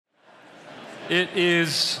It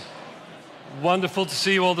is wonderful to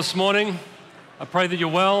see you all this morning. I pray that you're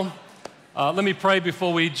well. Let me pray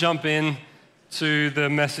before we jump in to the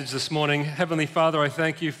message this morning. Heavenly Father, I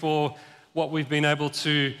thank you for what we've been able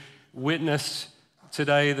to witness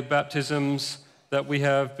today, the baptisms that we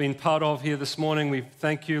have been part of here this morning. We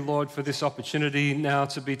thank you, Lord, for this opportunity now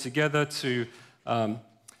to be together, to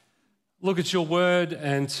look at your word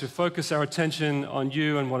and to focus our attention on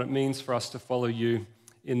you and what it means for us to follow you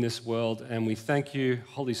in this world. And we thank you,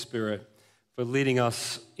 Holy Spirit, for leading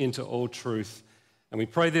us into all truth. And we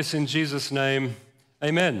pray this in Jesus' name.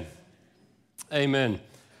 Amen. Amen.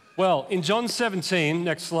 Well, in John 17,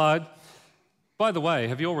 next slide. By the way,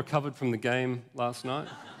 have you all recovered from the game last night?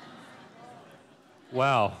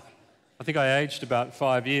 Wow. I think I aged about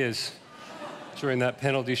 5 years during that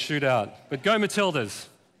penalty shootout. But go Matildas.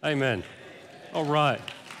 Amen. All right.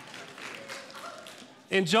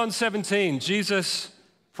 In John 17, Jesus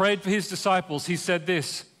prayed for his disciples. He said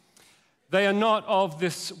this: "They are not of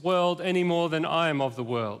this world any more than I am of the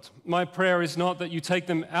world. My prayer is not that you take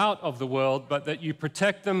them out of the world, but that you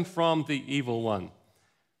protect them from the evil one.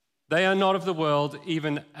 They are not of the world,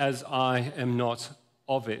 even as I am not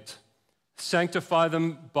of it. Sanctify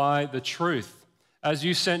them by the truth. As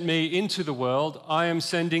you sent me into the world, I am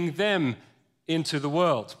sending them into the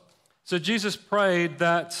world." So Jesus prayed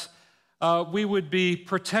that we would be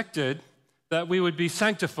protected, that we would be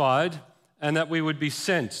sanctified, and that we would be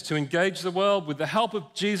sent to engage the world with the help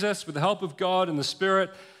of Jesus, with the help of God and the Spirit,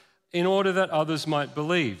 in order that others might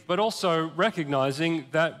believe. But also recognizing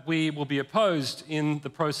that we will be opposed in the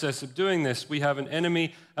process of doing this. We have an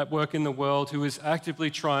enemy at work in the world who is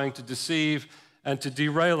actively trying to deceive and to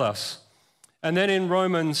derail us. And then in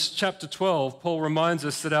Romans chapter 12, Paul reminds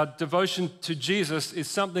us that our devotion to Jesus is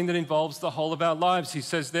something that involves the whole of our lives. He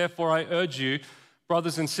says, "Therefore I urge you,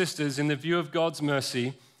 brothers and sisters, in the view of God's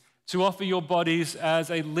mercy, to offer your bodies as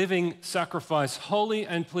a living sacrifice, holy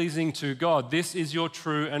and pleasing to God. This is your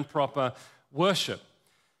true and proper worship."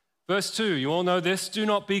 Verse 2, you all know this: "Do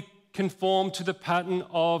not be conformed to the pattern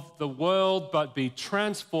of the world, but be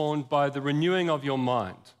transformed by the renewing of your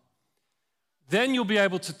mind. Then you'll be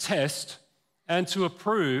able to test and to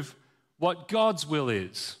approve what God's will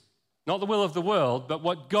is." Not the will of the world, but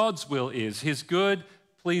what God's will is, his good,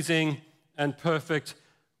 pleasing, and perfect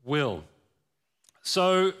will.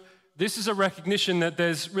 So this is a recognition that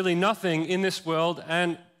there's really nothing in this world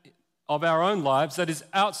and of our own lives that is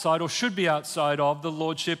outside or should be outside of the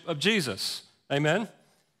lordship of Jesus. Amen?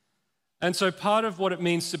 And so part of what it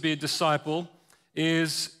means to be a disciple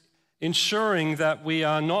is ensuring that we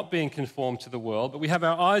are not being conformed to the world, but we have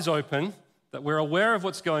our eyes open, that we're aware of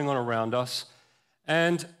what's going on around us,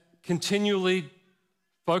 and continually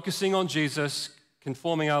focusing on Jesus,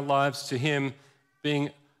 conforming our lives to him,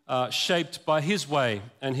 being shaped by his way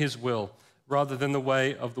and his will, rather than the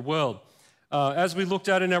way of the world. As we looked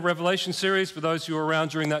at in our Revelation series, for those who were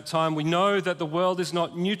around during that time, we know that the world is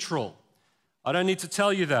not neutral. I don't need to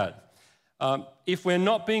tell you that. If we're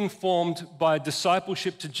not being formed by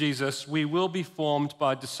discipleship to Jesus, we will be formed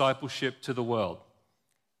by discipleship to the world.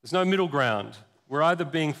 There's no middle ground. We're either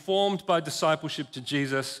being formed by discipleship to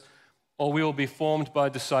Jesus, or we will be formed by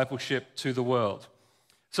discipleship to the world.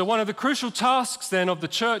 So one of the crucial tasks then of the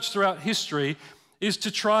church throughout history is to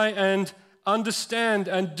try and understand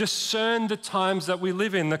and discern the times that we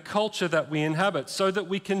live in, the culture that we inhabit, so that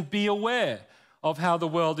we can be aware of how the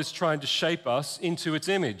world is trying to shape us into its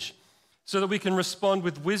image, so that we can respond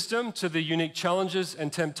with wisdom to the unique challenges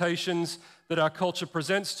and temptations that our culture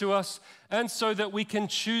presents to us, and so that we can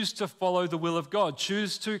choose to follow the will of God,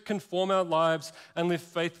 choose to conform our lives and live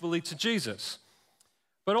faithfully to Jesus.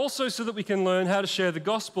 But also so that we can learn how to share the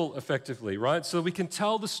gospel effectively, right? So that we can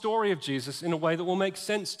tell the story of Jesus in a way that will make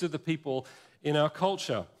sense to the people in our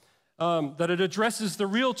culture. That it addresses the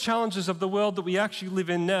real challenges of the world that we actually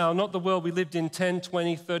live in now, not the world we lived in 10,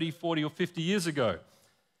 20, 30, 40, or 50 years ago.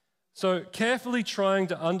 So carefully trying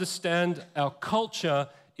to understand our culture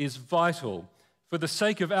is vital for the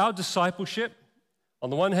sake of our discipleship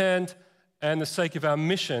on the one hand and the sake of our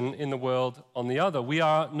mission in the world on the other. We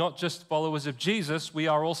are not just followers of Jesus, we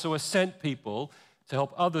are also a sent people to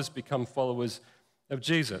help others become followers of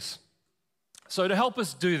Jesus. So to help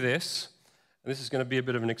us do this, and this is going to be a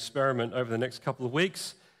bit of an experiment over the next couple of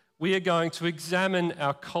weeks, we are going to examine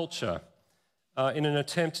our culture in an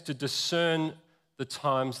attempt to discern the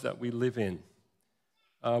times that we live in.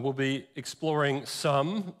 We'll be exploring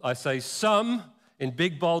some, I say some, in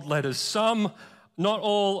big bold letters, some, not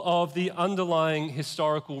all of the underlying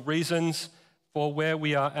historical reasons for where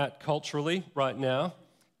we are at culturally right now.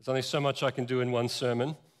 There's only so much I can do in one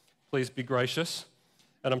sermon. Please be gracious.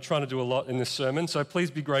 and I'm trying to do a lot in this sermon, so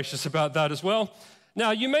please be gracious about that as well.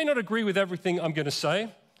 Now, you may not agree with everything I'm going to say.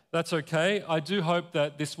 That's okay. I do hope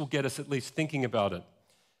that this will get us at least thinking about it.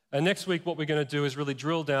 And next week, what we're going to do is really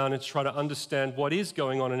drill down and try to understand what is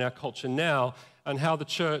going on in our culture now and how the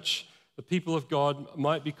church, the people of God,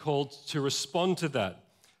 might be called to respond to that.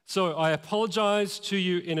 So I apologize to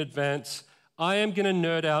you in advance. I am going to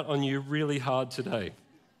nerd out on you really hard today.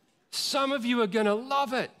 Some of you are going to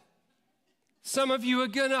love it. Some of you are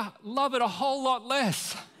going to love it a whole lot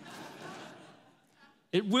less.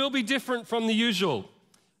 It will be different from the usual.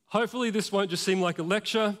 Hopefully this won't just seem like a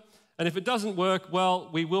lecture. And if it doesn't work, well,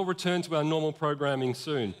 we will return to our normal programming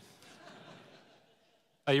soon.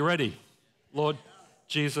 Are you ready? Lord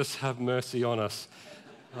Jesus, have mercy on us.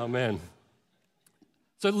 Amen.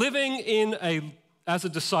 So living as a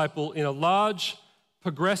disciple in a large,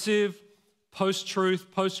 progressive,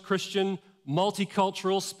 post-truth, post-Christian,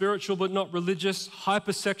 multicultural, spiritual but not religious,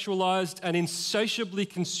 hypersexualized, and insatiably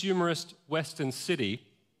consumerist Western city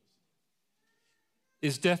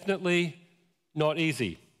is definitely not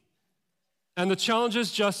easy. And the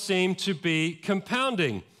challenges just seem to be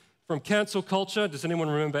compounding, from cancel culture, does anyone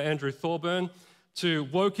remember Andrew Thorburn, to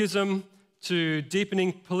wokeism, to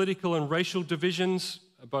deepening political and racial divisions,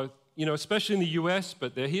 both, especially in the US,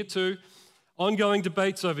 but they're here too, ongoing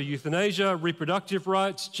debates over euthanasia, reproductive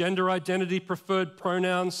rights, gender identity, preferred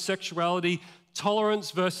pronouns, sexuality,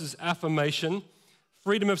 tolerance versus affirmation,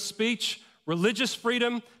 freedom of speech, religious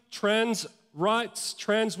freedom, trans rights,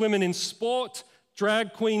 trans women in sport,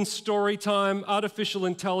 drag queen story time, artificial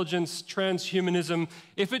intelligence, transhumanism.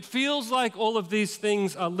 If it feels like all of these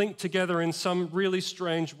things are linked together in some really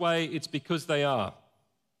strange way, it's because they are.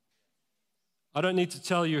 I don't need to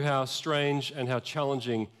tell you how strange and how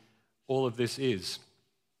challenging all of this is.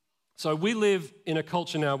 So we live in a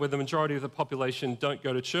culture now where the majority of the population don't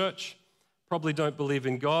go to church, probably don't believe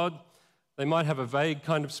in God. They might have a vague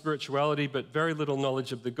kind of spirituality, but very little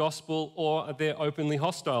knowledge of the gospel, or they're openly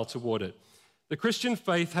hostile toward it. The Christian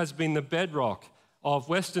faith has been the bedrock of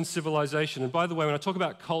Western civilization. And by the way, when I talk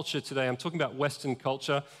about culture today, I'm talking about Western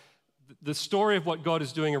culture. The story of what God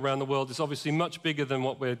is doing around the world is obviously much bigger than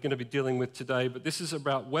what we're going to be dealing with today, but this is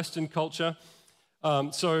about Western culture.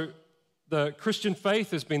 So the Christian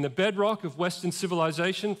faith has been the bedrock of Western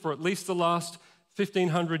civilization for at least the last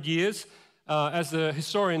 1,500 years. As the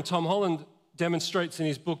historian Tom Holland demonstrates in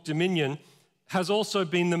his book Dominion, has also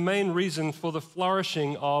been the main reason for the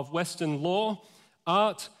flourishing of Western law,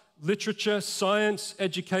 art, literature, science,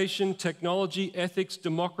 education, technology, ethics,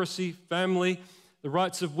 democracy, family, the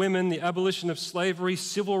rights of women, the abolition of slavery,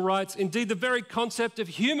 civil rights. Indeed, the very concept of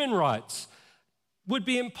human rights would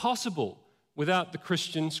be impossible without the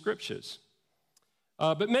Christian scriptures.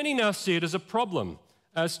 But many now see it as a problem,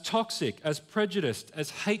 as toxic, as prejudiced,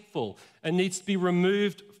 as hateful, and needs to be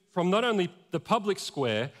removed from not only the public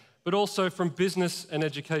square, but also from business and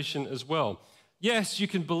education as well. Yes, you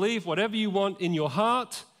can believe whatever you want in your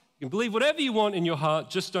heart. You can believe whatever you want in your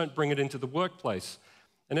heart, just don't bring it into the workplace.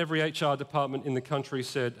 And every HR department in the country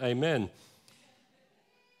said amen.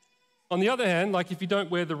 On the other hand, like if you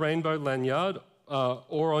don't wear the rainbow lanyard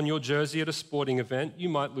or on your jersey at a sporting event, you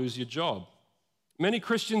might lose your job. Many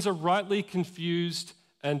Christians are rightly confused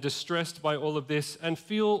and distressed by all of this and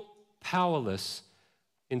feel powerless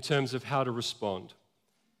in terms of how to respond.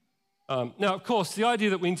 Now, of course, the idea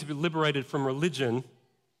that we need to be liberated from religion,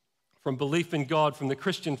 from belief in God, from the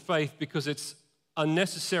Christian faith, because it's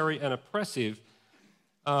unnecessary and oppressive,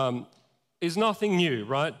 is nothing new,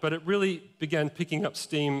 right? But it really began picking up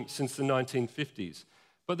steam since the 1950s.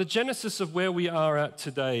 But the genesis of where we are at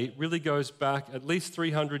today really goes back at least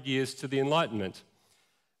 300 years to the Enlightenment.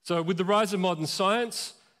 So with the rise of modern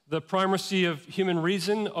science, the primacy of human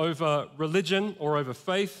reason over religion or over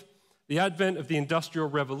faith, the advent of the Industrial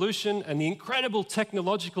Revolution, and the incredible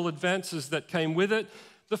technological advances that came with it,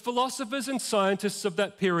 the philosophers and scientists of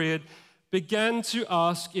that period began to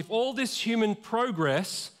ask if all this human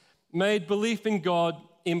progress made belief in God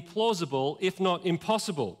implausible, if not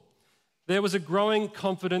impossible. There was a growing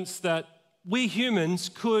confidence that we humans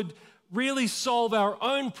could really solve our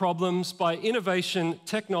own problems by innovation,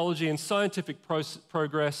 technology, and scientific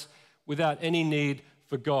progress without any need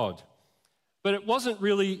for God. But it wasn't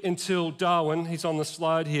really until Darwin, he's on the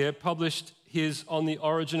slide here, published his On the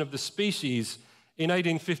Origin of the Species in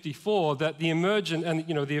 1854 that the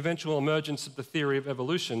eventual emergence of the theory of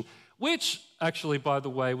evolution, which actually, by the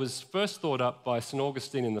way, was first thought up by St.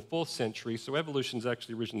 Augustine in the 4th century, so evolution is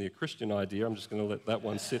actually originally a Christian idea. I'm just going to let that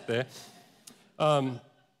one sit there.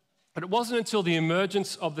 But it wasn't until the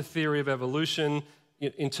emergence of the theory of evolution,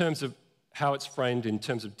 in terms of how it's framed in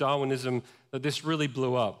terms of Darwinism, that this really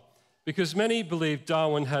blew up. because many believed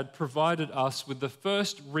Darwin had provided us with the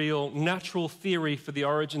first real natural theory for the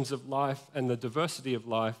origins of life and the diversity of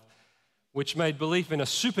life, which made belief in a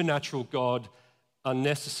supernatural God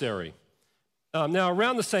unnecessary. Now,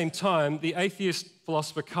 around the same time, the atheist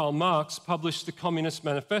philosopher Karl Marx published the Communist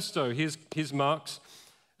Manifesto, his Marx,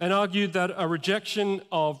 and argued that a rejection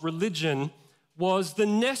of religion was the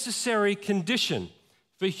necessary condition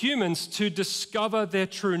for humans to discover their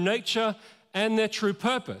true nature and their true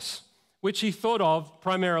purpose, which he thought of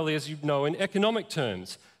primarily, as you know, in economic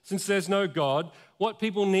terms. Since there's no God, what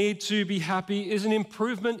people need to be happy is an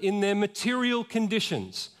improvement in their material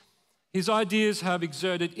conditions. His ideas have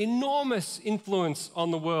exerted enormous influence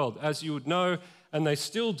on the world, as you would know, and they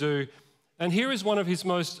still do. And here is one of his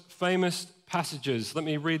most famous passages. Let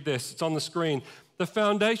me read this. It's on the screen. The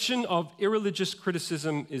foundation of irreligious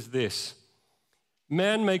criticism is this: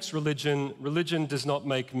 man makes religion, religion does not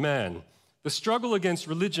make man. The struggle against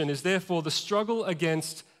religion is therefore the struggle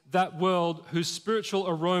against that world whose spiritual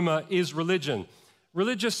aroma is religion.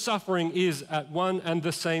 Religious suffering is at one and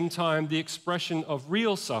the same time the expression of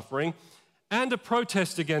real suffering and a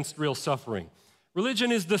protest against real suffering.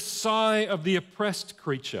 Religion is the sigh of the oppressed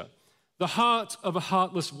creature, the heart of a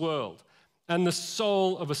heartless world, and the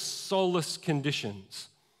soul of a soulless conditions.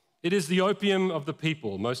 It is the opium of the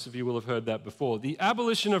people. Most of you will have heard that before. The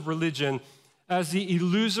abolition of religion as the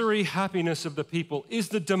illusory happiness of the people is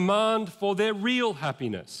the demand for their real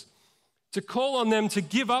happiness. To call on them to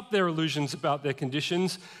give up their illusions about their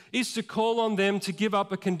conditions is to call on them to give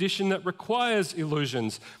up a condition that requires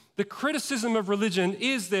illusions. The criticism of religion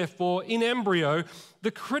is, therefore, in embryo,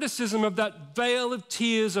 the criticism of that veil of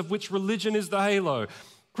tears of which religion is the halo.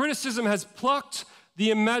 Criticism has plucked the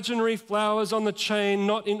imaginary flowers on the chain,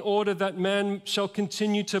 not in order that man shall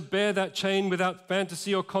continue to bear that chain without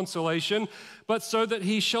fantasy or consolation, but so that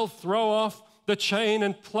he shall throw off the chain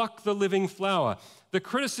and pluck the living flower. The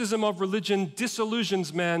criticism of religion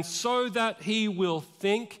disillusions man so that he will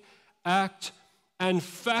think, act, and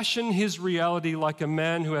fashion his reality like a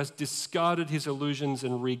man who has discarded his illusions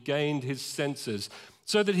and regained his senses,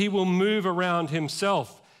 so that he will move around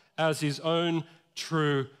himself as his own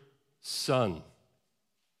true son.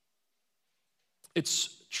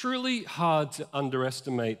 It's truly hard to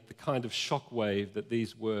underestimate the kind of shockwave that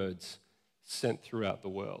these words sent throughout the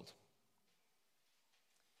world.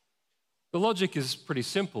 The logic is pretty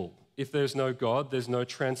simple. If there's no God, there's no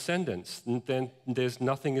transcendence. And then there's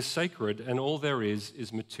nothing is sacred, and all there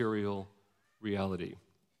is material reality.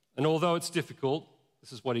 And although it's difficult,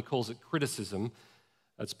 this is what he calls it criticism,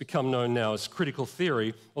 it's become known now as critical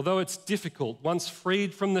theory. Although it's difficult, once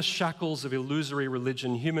freed from the shackles of illusory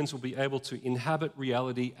religion, humans will be able to inhabit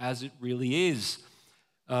reality as it really is,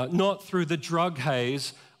 not through the drug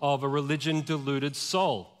haze of a religion-deluded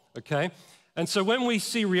soul, okay? And so when we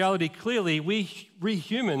see reality clearly, we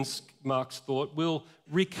humans, Marx thought, will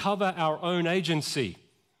recover our own agency.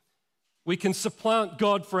 We can supplant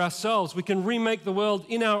God for ourselves. We can remake the world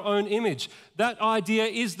in our own image. That idea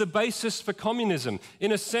is the basis for communism.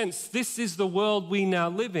 In a sense, this is the world we now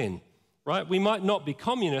live in, right? We might not be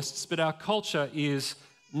communists, but our culture is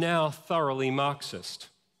now thoroughly Marxist.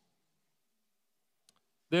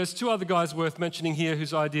 There's two other guys worth mentioning here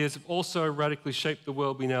whose ideas have also radically shaped the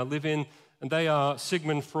world we now live in, and they are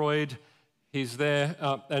Sigmund Freud, he's there,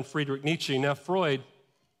 and Friedrich Nietzsche. Now, Freud,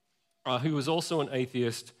 who was also an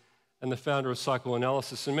atheist and the founder of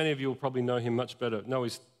psychoanalysis, and many of you will probably know him much better, know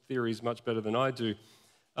his theories much better than I do,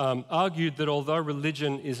 argued that although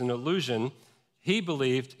religion is an illusion, he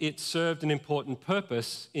believed it served an important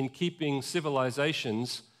purpose in keeping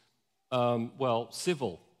civilizations,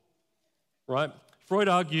 civil, right? Freud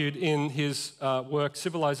argued in his work,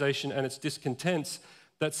 Civilization and Its Discontents,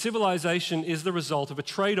 that civilization is the result of a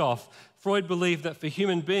trade-off. Freud believed that for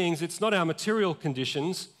human beings, it's not our material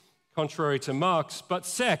conditions, contrary to Marx, but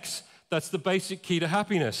sex. That's the basic key to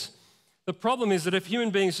happiness. The problem is that if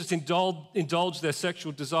human beings just indulge their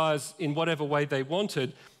sexual desires in whatever way they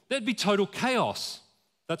wanted, there'd be total chaos.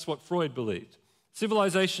 That's what Freud believed.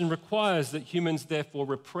 Civilization requires that humans therefore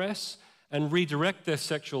repress and redirect their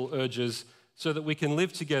sexual urges so that we can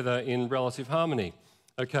live together in relative harmony.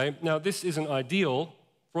 Okay, now this isn't ideal.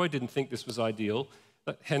 Freud didn't think this was ideal,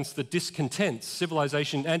 hence the discontents,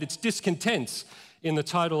 civilization and its discontents in the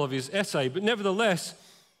title of his essay. But nevertheless,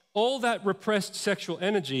 all that repressed sexual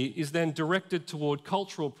energy is then directed toward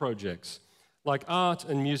cultural projects like art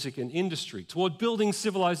and music and industry, toward building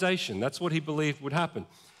civilization. That's what he believed would happen.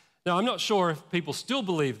 Now, I'm not sure if people still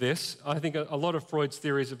believe this. I think a lot of Freud's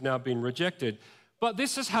theories have now been rejected. But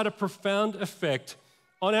this has had a profound effect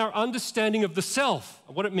on our understanding of the self,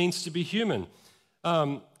 what it means to be human.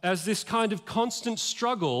 As this kind of constant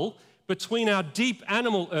struggle between our deep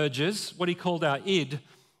animal urges, what he called our id,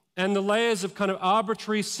 and the layers of kind of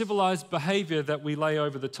arbitrary civilized behavior that we lay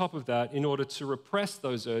over the top of that in order to repress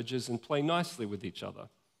those urges and play nicely with each other.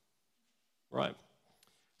 Right?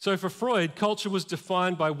 So for Freud, culture was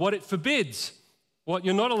defined by what it forbids, what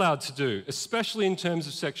you're not allowed to do, especially in terms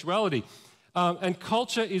of sexuality. And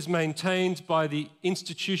culture is maintained by the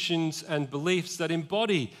institutions and beliefs that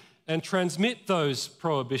embody and transmit those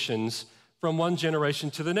prohibitions from one generation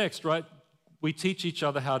to the next, right? We teach each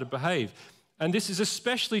other how to behave. And this is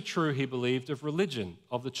especially true, he believed, of religion,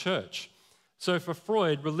 of the church. So for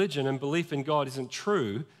Freud, religion and belief in God isn't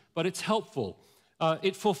true, but it's helpful.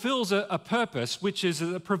 It fulfills a purpose, which is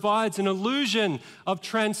it provides an illusion of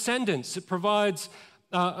transcendence. It provides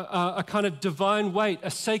a kind of divine weight, a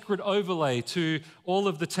sacred overlay to all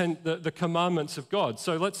of the commandments of God.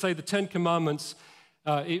 So let's say the 10 Commandments,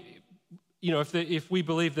 if we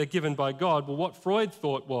believe they're given by God, well, what Freud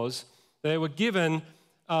thought was they were given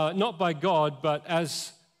not by God, but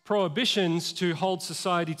as prohibitions to hold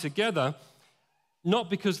society together, not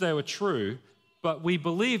because they were true, but we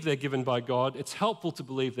believe they're given by God. It's helpful to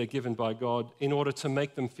believe they're given by God in order to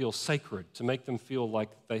make them feel sacred, to make them feel like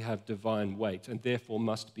they have divine weight and therefore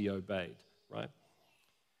must be obeyed, right?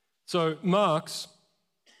 So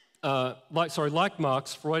like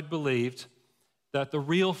Marx, Freud believed that the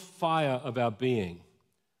real fire of our being,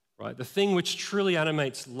 right, the thing which truly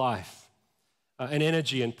animates life, and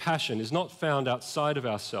energy and passion is not found outside of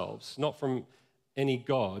ourselves, not from any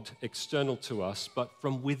God external to us, but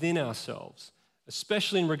from within ourselves,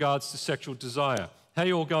 especially in regards to sexual desire. How are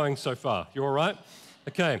you all going so far? You all right?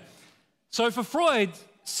 Okay. So for Freud,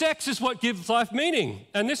 sex is what gives life meaning.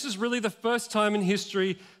 And this is really the first time in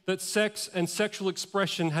history that sex and sexual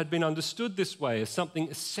expression had been understood this way as something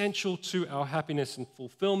essential to our happiness and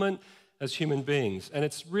fulfillment as human beings. And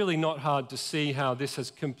it's really not hard to see how this has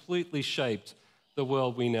completely shaped the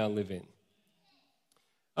world we now live in.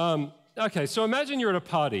 Okay, so imagine you're at a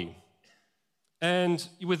party and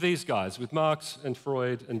you're with these guys, with Marx and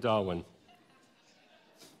Freud and Darwin.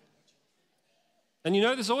 And you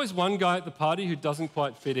know, there's always one guy at the party who doesn't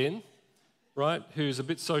quite fit in, right? Who's a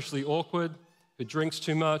bit socially awkward, who drinks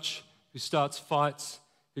too much, who starts fights,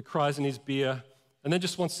 who cries in his beer, and then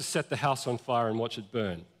just wants to set the house on fire and watch it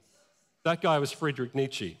burn. That guy was Friedrich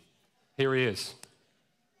Nietzsche. Here he is.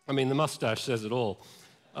 I mean, the mustache says it all.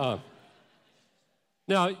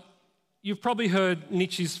 Now, you've probably heard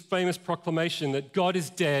Nietzsche's famous proclamation that God is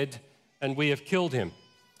dead and we have killed him.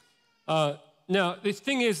 Now, the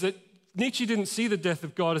thing is that Nietzsche didn't see the death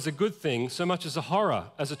of God as a good thing so much as a horror,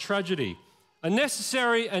 as a tragedy, a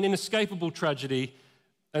necessary and inescapable tragedy,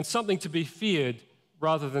 and something to be feared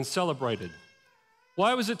rather than celebrated.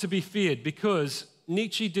 Why was it to be feared? Because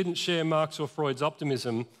Nietzsche didn't share Marx or Freud's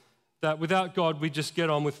optimism that without God we just get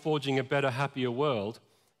on with forging a better, happier world.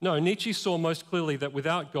 No, Nietzsche saw most clearly that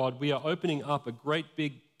without God we are opening up a great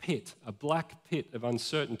big pit, a black pit of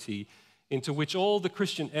uncertainty into which all the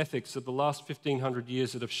Christian ethics of the last 1,500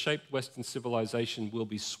 years that have shaped Western civilization will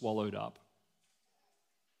be swallowed up.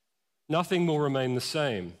 Nothing will remain the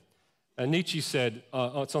same. And Nietzsche said,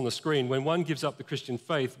 it's on the screen, when one gives up the Christian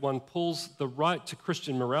faith, one pulls the right to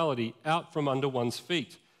Christian morality out from under one's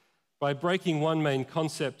feet. By breaking one main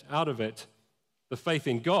concept out of it, the faith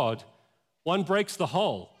in God, one breaks the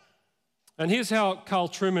whole. And here's how Carl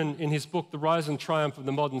Trueman, in his book, The Rise and Triumph of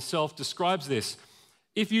the Modern Self, describes this.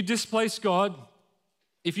 If you displace God,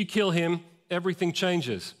 if you kill him, everything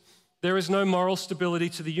changes. There is no moral stability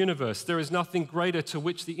to the universe. There is nothing greater to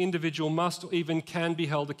which the individual must or even can be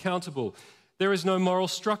held accountable. There is no moral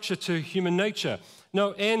structure to human nature,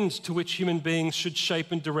 no end to which human beings should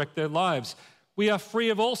shape and direct their lives. We are free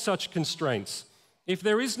of all such constraints. If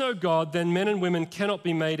there is no God, then men and women cannot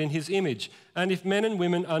be made in his image. And if men and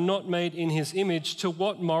women are not made in his image, to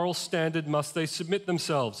what moral standard must they submit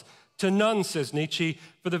themselves? To none, says Nietzsche,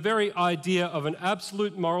 for the very idea of an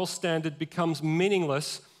absolute moral standard becomes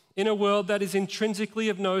meaningless in a world that is intrinsically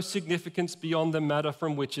of no significance beyond the matter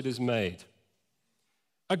from which it is made.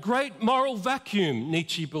 A great moral vacuum,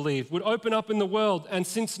 Nietzsche believed, would open up in the world, and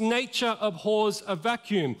since nature abhors a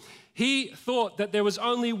vacuum, he thought that there was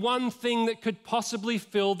only one thing that could possibly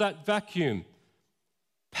fill that vacuum: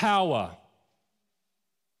 power,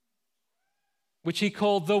 which he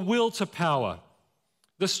called the will to power.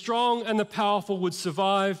 The strong and the powerful would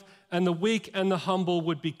survive, and the weak and the humble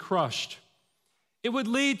would be crushed. It would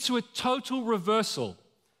lead to a total reversal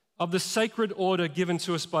of the sacred order given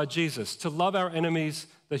to us by Jesus, to love our enemies,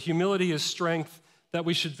 that humility is strength, that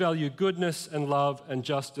we should value goodness and love and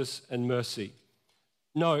justice and mercy.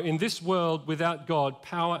 No, in this world, without God,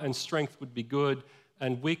 power and strength would be good,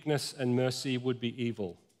 and weakness and mercy would be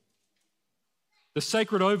evil. The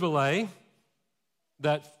sacred overlay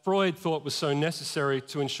that Freud thought was so necessary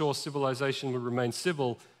to ensure civilization would remain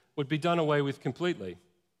civil would be done away with completely.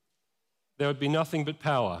 There would be nothing but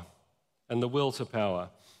power and the will to power.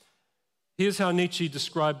 Here's how Nietzsche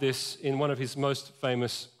described this in one of his most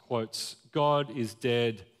famous quotes: "God is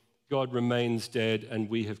dead, God remains dead, and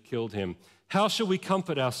we have killed him. How shall we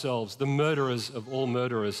comfort ourselves, the murderers of all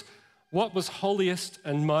murderers? What was holiest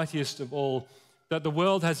and mightiest of all that the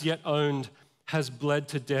world has yet owned has bled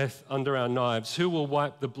to death under our knives? Who will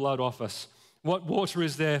wipe the blood off us? What water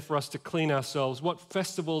is there for us to clean ourselves? What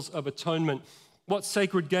festivals of atonement? What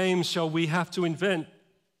sacred games shall we have to invent?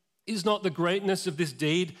 Is not the greatness of this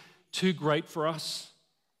deed too great for us?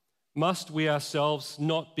 Must we ourselves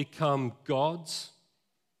not become gods?"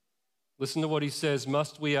 Listen to what he says.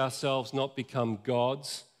 Must we ourselves not become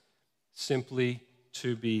gods simply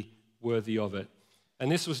to be worthy of it?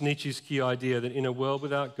 And this was Nietzsche's key idea, that in a world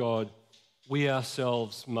without God, we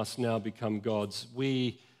ourselves must now become gods.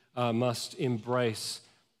 We must embrace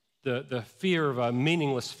the fear of a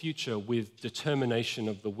meaningless future with determination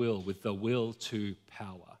of the will, with the will to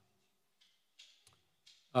power.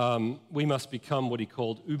 We must become what he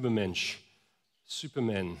called Übermensch,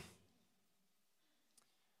 supermen.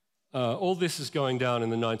 All this is going down in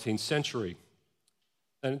the 19th century.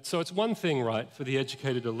 And so it's one thing, right, for the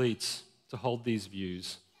educated elites to hold these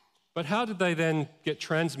views. But how did they then get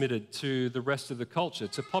transmitted to the rest of the culture,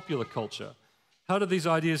 to popular culture? How did these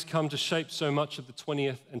ideas come to shape so much of the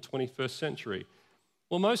 20th and 21st century?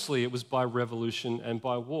 Well, mostly it was by revolution and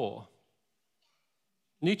by war.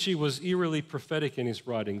 Nietzsche was eerily prophetic in his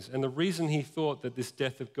writings, and the reason he thought that this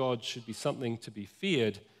death of God should be something to be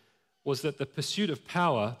feared was that the pursuit of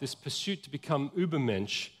power, this pursuit to become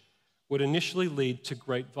Übermensch, would initially lead to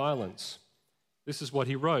great violence. This is what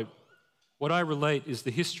he wrote: "What I relate is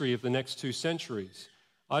the history of the next 2 centuries.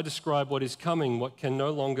 I describe what is coming, what can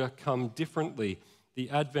no longer come differently, the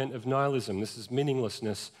advent of nihilism." This is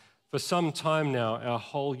meaninglessness. "For some time now, our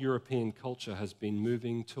whole European culture has been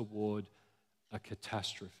moving toward a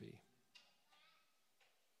catastrophe."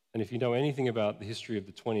 And if you know anything about the history of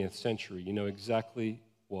the 20th century, you know exactly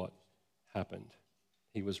what happened.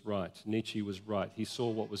 He was right. Nietzsche was right. He saw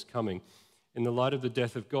what was coming. In the light of the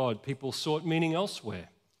death of God, people sought meaning elsewhere.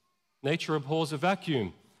 Nature abhors a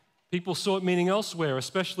vacuum. People sought meaning elsewhere,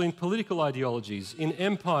 especially in political ideologies, in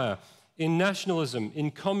empire, in nationalism,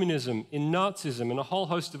 in communism, in Nazism, and a whole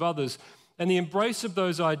host of others. And the embrace of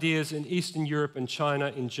those ideas in Eastern Europe and China,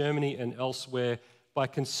 in Germany and elsewhere, by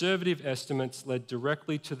conservative estimates, led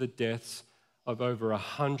directly to the deaths of over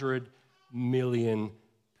 100 million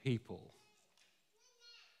people.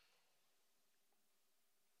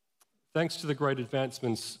 Thanks to the great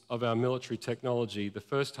advancements of our military technology, the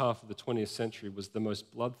first half of the 20th century was the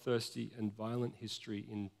most bloodthirsty and violent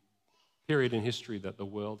period in history that the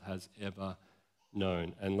world has ever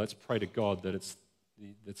known. And let's pray to God that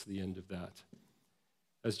that's the end of that.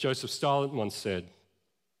 As Joseph Stalin once said,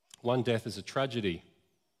 "One death is a tragedy,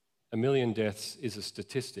 1,000,000 deaths is a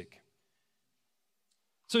statistic."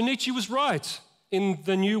 So Nietzsche was right. In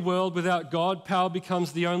the new world without God, power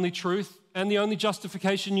becomes the only truth and the only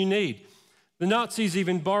justification you need. The Nazis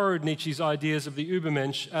even borrowed Nietzsche's ideas of the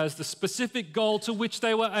Übermensch as the specific goal to which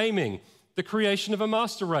they were aiming, the creation of a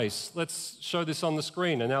master race. Let's show this on the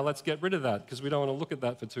screen, and now let's get rid of that because we don't want to look at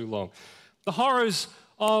that for too long. The horrors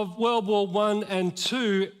of World War I and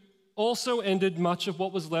II also ended much of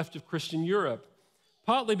what was left of Christian Europe,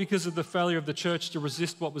 partly because of the failure of the church to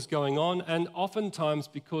resist what was going on, and oftentimes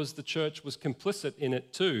because the church was complicit in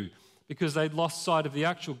it too, because they'd lost sight of the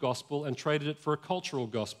actual gospel and traded it for a cultural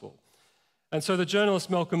gospel. And so the journalist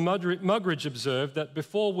Malcolm Muggeridge observed that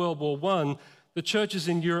before World War I, the churches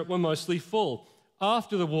in Europe were mostly full.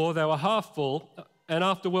 After the war, they were half full, and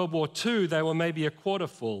after World War II, they were maybe a quarter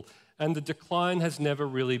full, and the decline has never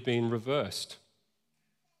really been reversed.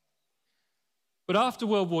 But after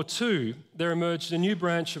World War II, there emerged a new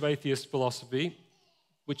branch of atheist philosophy,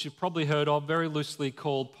 which you've probably heard of, very loosely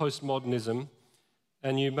called postmodernism.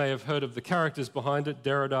 And you may have heard of the characters behind it,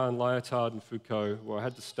 Derrida and Lyotard and Foucault, who I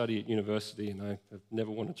had to study at university, and I have never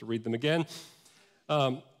wanted to read them again,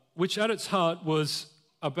 which at its heart was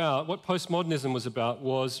about, what postmodernism was about,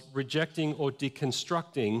 was rejecting or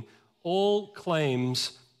deconstructing all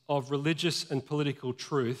claims of religious and political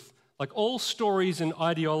truth, like all stories and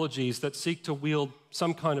ideologies that seek to wield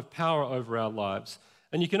some kind of power over our lives.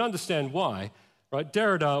 And you can understand why, right?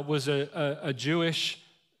 Derrida was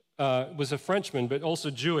was a Frenchman, but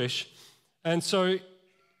also Jewish. And so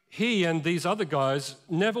he and these other guys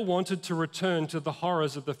never wanted to return to the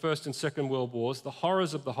horrors of the First and Second World Wars, the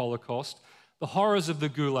horrors of the Holocaust, the horrors of the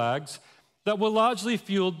gulags, that were largely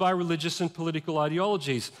fueled by religious and political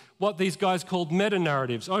ideologies, what these guys called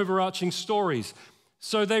meta-narratives, overarching stories.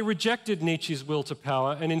 So they rejected Nietzsche's will to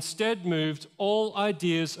power and instead moved all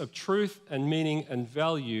ideas of truth and meaning and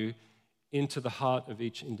value into the heart of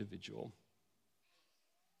each individual.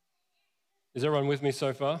 Is everyone with me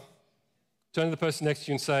so far? Turn to the person next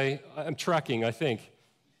to you and say, I'm tracking, I think.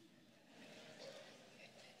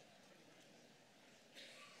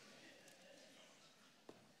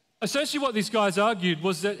 Essentially what these guys argued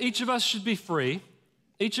was that each of us should be free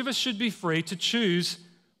to choose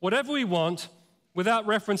whatever we want without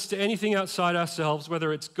reference to anything outside ourselves,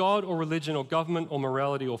 whether it's God or religion or government or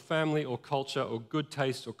morality or family or culture or good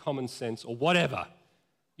taste or common sense or whatever.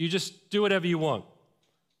 You just do whatever you want.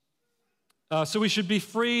 So we should be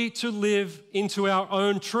free to live into our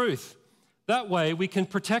own truth. That way we can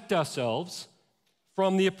protect ourselves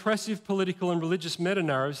from the oppressive political and religious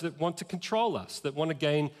meta-narratives that want to control us, that want to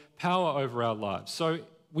gain power over our lives. So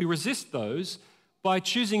we resist those by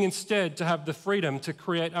choosing instead to have the freedom to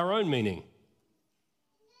create our own meaning.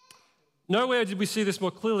 Nowhere did we see this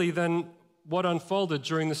more clearly than what unfolded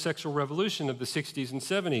during the sexual revolution of the 60s and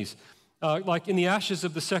 70s. Like in the ashes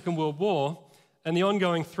of the Second World War and the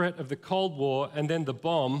ongoing threat of the Cold War and then the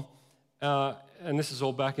bomb, and this is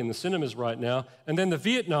all back in the cinemas right now, and then the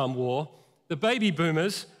Vietnam War, the baby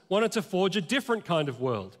boomers wanted to forge a different kind of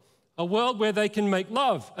world, a world where they can make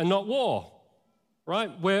love and not war,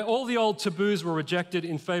 right? Where all the old taboos were rejected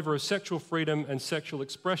in favor of sexual freedom and sexual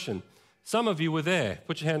expression. Some of you were there.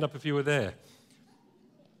 Put your hand up if you were there.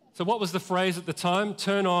 So what was the phrase at the time?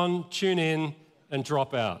 Turn on, tune in, and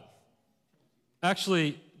drop out.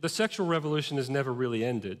 Actually, the sexual revolution has never really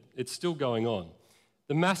ended. It's still going on.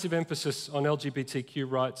 The massive emphasis on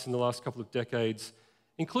LGBTQ rights in the last couple of decades,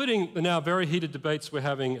 including the now very heated debates we're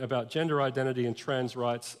having about gender identity and trans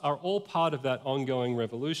rights, are all part of that ongoing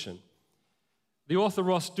revolution. The author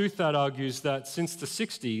Ross Douthat argues that since the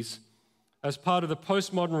 60s, as part of the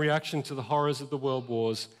postmodern reaction to the horrors of the world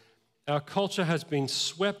wars, our culture has been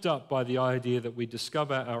swept up by the idea that we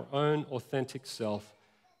discover our own authentic self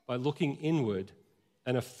by looking inward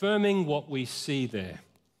and affirming what we see there.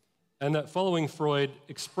 And that following Freud,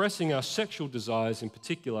 expressing our sexual desires in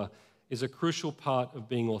particular is a crucial part of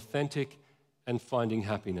being authentic and finding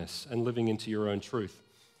happiness and living into your own truth.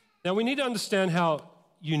 Now, we need to understand how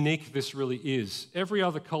unique this really is. Every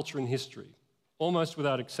other culture in history, almost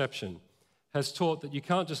without exception, has taught that you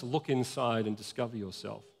can't just look inside and discover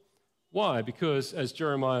yourself. Why? Because, as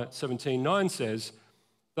Jeremiah 17:9 says,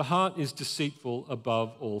 the heart is deceitful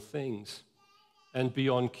above all things and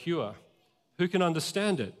beyond cure. Who can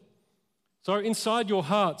understand it? So inside your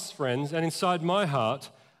hearts, friends, and inside my heart,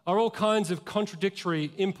 are all kinds of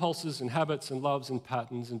contradictory impulses and habits and loves and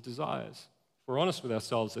patterns and desires. If we're honest with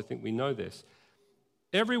ourselves, I think we know this.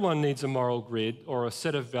 Everyone needs a moral grid or a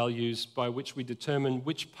set of values by which we determine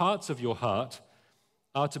which parts of your heart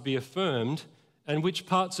are to be affirmed and which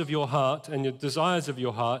parts of your heart and your desires of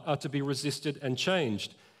your heart are to be resisted and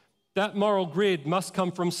changed. That moral grid must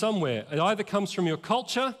come from somewhere. It either comes from your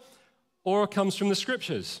culture or it comes from the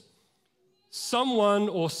scriptures. Someone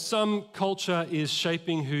or some culture is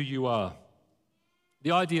shaping who you are.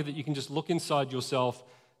 The idea that you can just look inside yourself,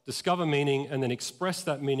 discover meaning, and then express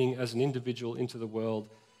that meaning as an individual into the world,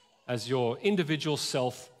 as your individual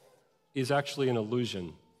self, is actually an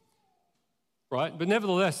illusion, right? But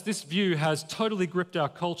nevertheless, this view has totally gripped our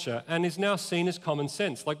culture and is now seen as common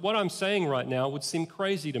sense. Like what I'm saying right now would seem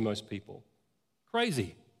crazy to most people. Crazy.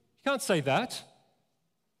 You can't say that.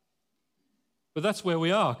 But that's where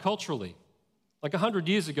we are culturally. Like 100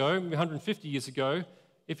 years ago, 150 years ago,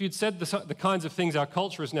 if you'd said the kinds of things our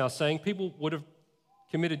culture is now saying, people would have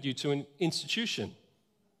committed you to an institution.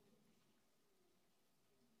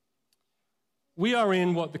 We are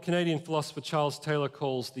in what the Canadian philosopher Charles Taylor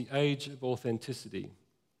calls the age of authenticity,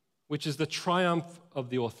 which is the triumph of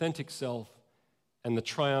the authentic self and the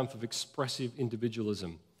triumph of expressive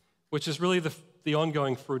individualism, which is really the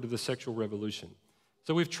ongoing fruit of the sexual revolution.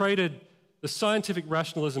 So we've traded the scientific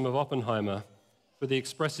rationalism of Oppenheimer for the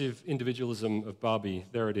expressive individualism of Barbie.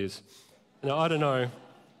 There it is. Now, I don't know.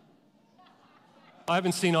 I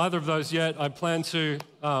haven't seen either of those yet. I plan to.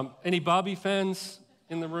 Any Barbie fans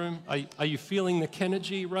in the room? Are you feeling the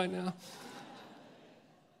Kenergy right now?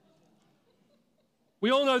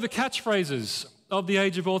 We all know the catchphrases of the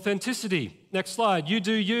age of authenticity. Next slide. You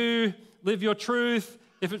do you, live your truth.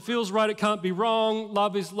 If it feels right, it can't be wrong.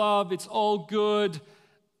 Love is love. It's all good.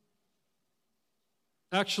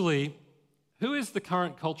 Actually, who is the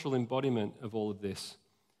current cultural embodiment of all of this?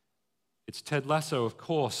 It's Ted Lasso, of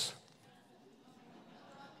course.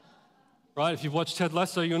 Right? If you've watched Ted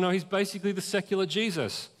Lasso, you'll know he's basically the secular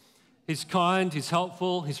Jesus. He's kind, he's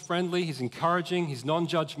helpful, he's friendly, he's encouraging, he's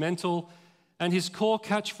non-judgmental. And his core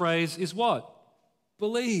catchphrase is what?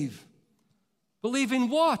 Believe. Believe in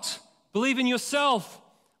what? Believe in yourself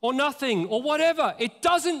or nothing or whatever. It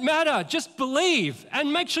doesn't matter. Just believe,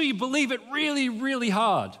 and make sure you believe it really, really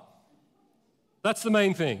hard. That's the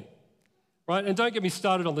main thing, right? And don't get me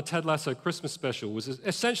started on the Ted Lasso Christmas special, which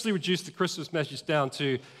essentially reduced the Christmas message down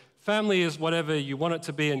to family is whatever you want it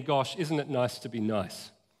to be, and gosh, isn't it nice to be nice?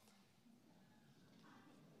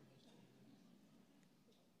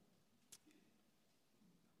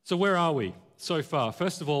 So where are we so far?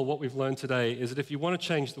 First of all, what we've learned today is that if you want to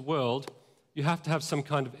change the world, you have to have some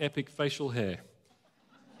kind of epic facial hair,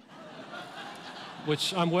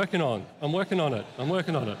 which I'm working on. I'm working on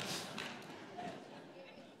it.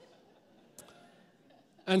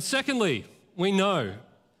 And secondly, we know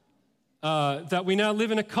that we now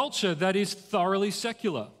live in a culture that is thoroughly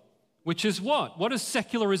secular, which is what? What does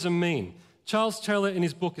secularism mean? Charles Taylor, in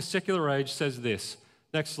his book, A Secular Age, says this.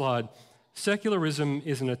 Next slide. Secularism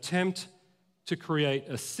is an attempt to create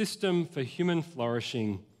a system for human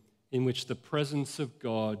flourishing in which the presence of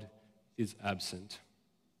God is absent.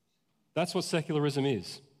 That's what secularism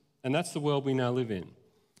is, and that's the world we now live in.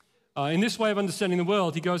 In this way of understanding the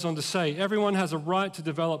world, he goes on to say, everyone has a right to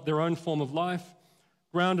develop their own form of life,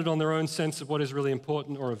 grounded on their own sense of what is really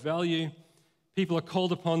important or of value. People are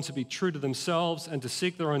called upon to be true to themselves and to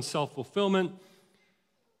seek their own self-fulfillment.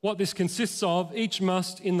 What this consists of, each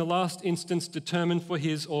must, in the last instance, determine for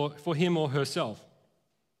him or herself.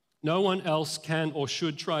 No one else can or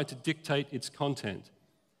should try to dictate its content.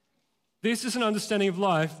 This is an understanding of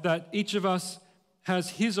life that each of us has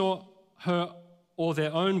his or her or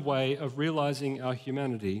their own way of realizing our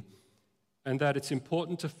humanity, and that it's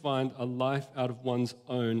important to find a life out of one's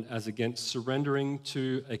own as against surrendering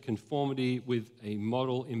to a conformity with a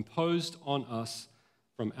model imposed on us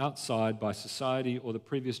from outside by society or the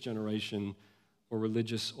previous generation or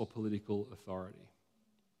religious or political authority.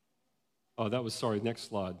 Next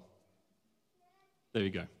slide. There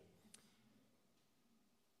you go.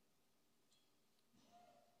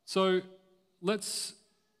 So let's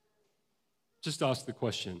just ask the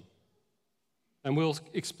question, and we'll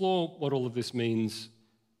explore what all of this means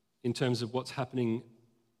in terms of what's happening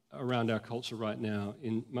around our culture right now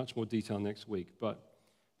in much more detail next week. But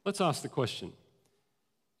let's ask the question,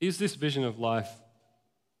 is this vision of life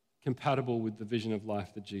compatible with the vision of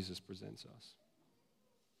life that Jesus presents us?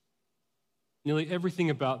 Nearly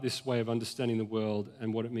everything about this way of understanding the world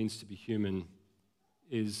and what it means to be human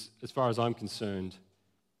is, as far as I'm concerned,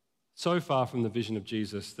 so far from the vision of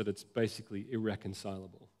Jesus that it's basically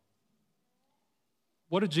irreconcilable.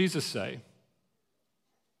 What did Jesus say?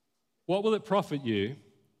 What will it profit you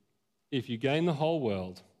if you gain the whole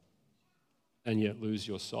world and yet lose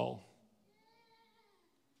your soul?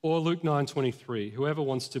 Or Luke 9:23, whoever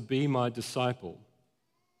wants to be my disciple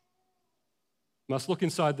must look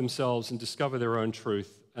inside themselves and discover their own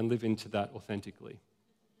truth and live into that authentically.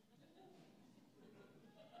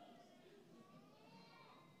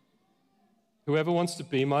 Whoever wants to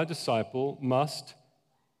be my disciple must,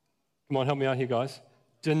 come on, help me out here, guys,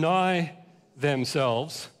 deny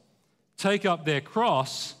themselves, take up their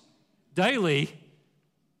cross daily,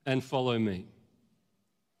 and follow me.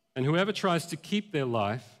 And whoever tries to keep their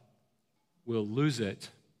life will lose it,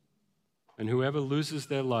 and whoever loses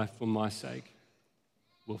their life for my sake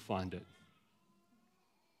will find it.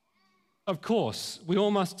 Of course, we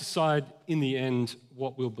all must decide in the end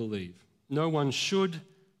what we'll believe. No one should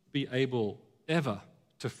be able ever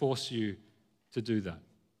to force you to do that,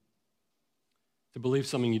 to believe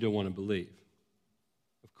something you don't want to believe.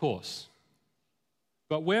 Of course.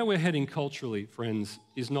 But where we're heading culturally, friends,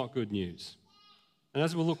 is not good news. And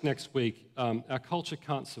as we'll look next week, our culture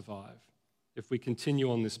can't survive if we continue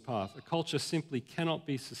on this path. A culture simply cannot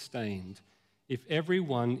be sustained if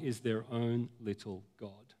everyone is their own little God.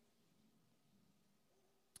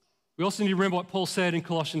 We also need to remember what Paul said in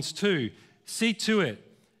Colossians 2. See to it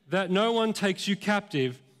that no one takes you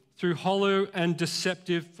captive through hollow and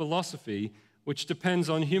deceptive philosophy, which depends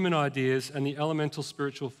on human ideas and the elemental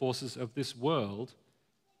spiritual forces of this world,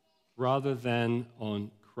 rather than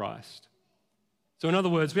on Christ. So in other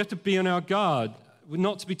words, we have to be on our guard,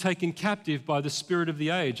 not to be taken captive by the spirit of the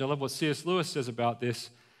age. I love what C.S. Lewis says about this,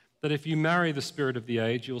 that if you marry the spirit of the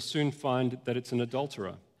age, you'll soon find that it's an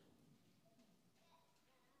adulterer.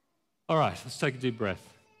 All right, let's take a deep breath.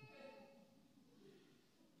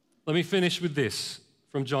 Let me finish with this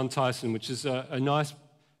from John Tyson, which is a nice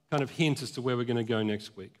kind of hint as to where we're going to go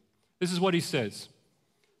next week. This is what he says.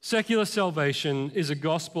 Secular salvation is a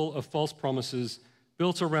gospel of false promises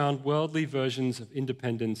built around worldly versions of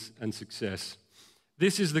independence and success.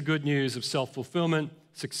 This is the good news of self-fulfillment,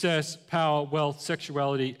 success, power, wealth,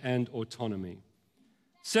 sexuality, and autonomy.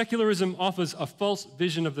 Secularism offers a false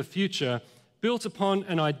vision of the future built upon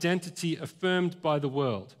an identity affirmed by the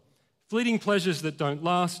world, fleeting pleasures that don't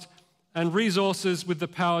last, and resources with the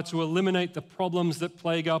power to eliminate the problems that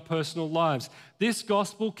plague our personal lives. This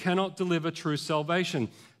gospel cannot deliver true salvation.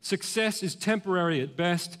 Success is temporary at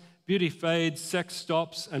best, beauty fades, sex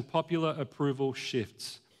stops, and popular approval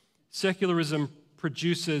shifts. Secularism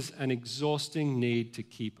produces an exhausting need to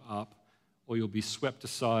keep up, or you'll be swept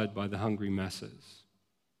aside by the hungry masses.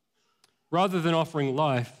 Rather than offering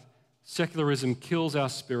life, secularism kills our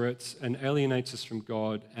spirits and alienates us from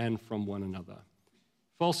God and from one another.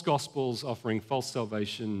 False gospels offering false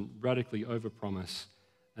salvation radically overpromise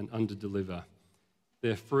and underdeliver.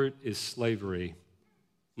 Their fruit is slavery,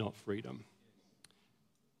 not freedom.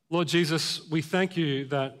 Lord Jesus, we thank you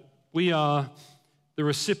that we are the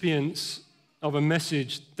recipients of a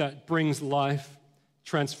message that brings life,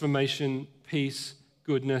 transformation, peace,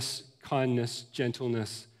 goodness, kindness,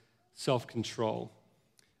 gentleness, self-control,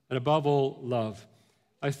 and above all, love.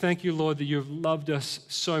 I thank you, Lord, that you have loved us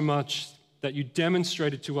so much that you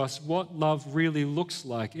demonstrated to us what love really looks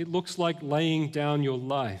like. It looks like laying down your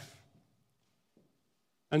life.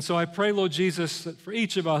 And so I pray, Lord Jesus, that for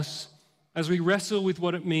each of us, as we wrestle with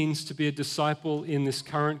what it means to be a disciple in this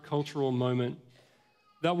current cultural moment,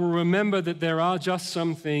 that we'll remember that there are just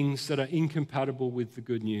some things that are incompatible with the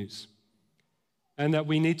good news and that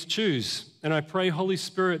we need to choose. And I pray, Holy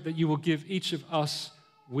Spirit, that you will give each of us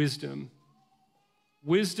wisdom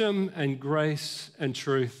and grace and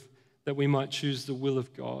truth, that we might choose the will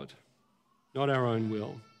of God, not our own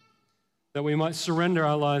will, that we might surrender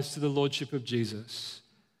our lives to the lordship of Jesus,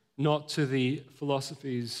 not to the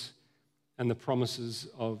philosophies and the promises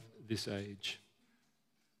of this age.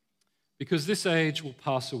 Because this age will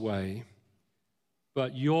pass away,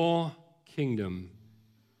 but your kingdom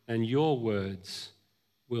and your words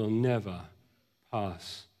will never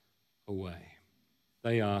pass away.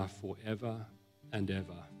 They are forever and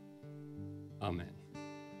ever. Amen.